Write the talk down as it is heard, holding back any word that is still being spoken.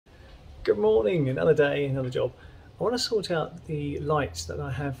Good morning, another day, another job. I want to sort out the lights that I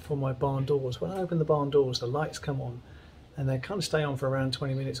have for my barn doors. When I open the barn doors, the lights come on and they kind of stay on for around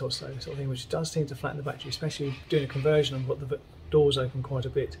 20 minutes or so, sort of thing, which does seem to flatten the battery, especially doing a conversion. I've got the doors open quite a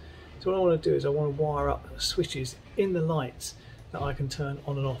bit. So what I want to do is I want to wire up switches in the lights that I can turn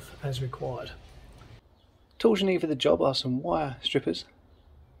on and off as required. Tools you need for the job are some wire strippers,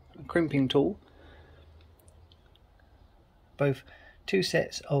 a crimping tool, both two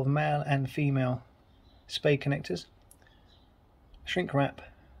sets of male and female spade connectors, shrink wrap,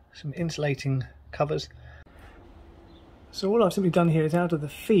 some insulating covers. So all I've simply done here is out of the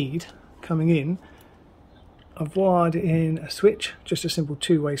feed coming in, I've wired in a switch, just a simple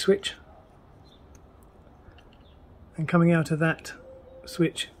two-way switch, and coming out of that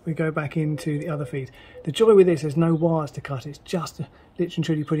switch we go back into the other feed. The joy with this, there's no wires to cut, it's just literally and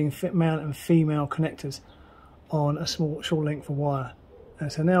truly putting male and female connectors on a small short length of wire.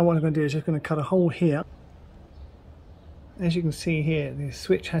 So now what I'm going to do is just going to cut a hole here. As you can see here, the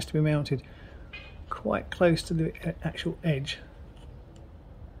switch has to be mounted quite close to the actual edge.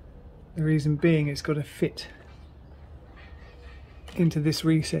 The reason being it's got to fit into this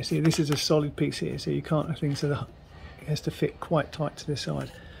recess here. This is a solid piece here, so you can't think so. It has to fit quite tight to this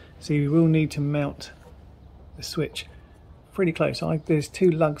side. So you will need to mount the switch pretty close. There's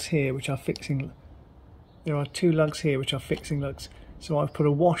two lugs here which are fixing. There are two lugs here which are fixing lugs. So I've put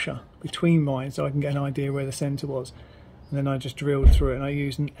a washer between mine so I can get an idea where the centre was. And then I just drilled through it, and I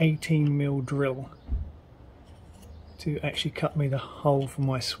used an 18mm drill to actually cut me the hole for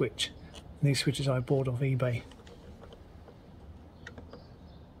my switch. And these switches I bought off eBay.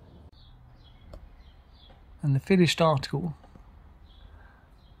 And the finished article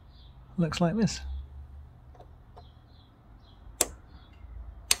looks like this.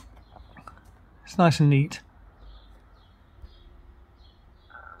 It's nice and neat.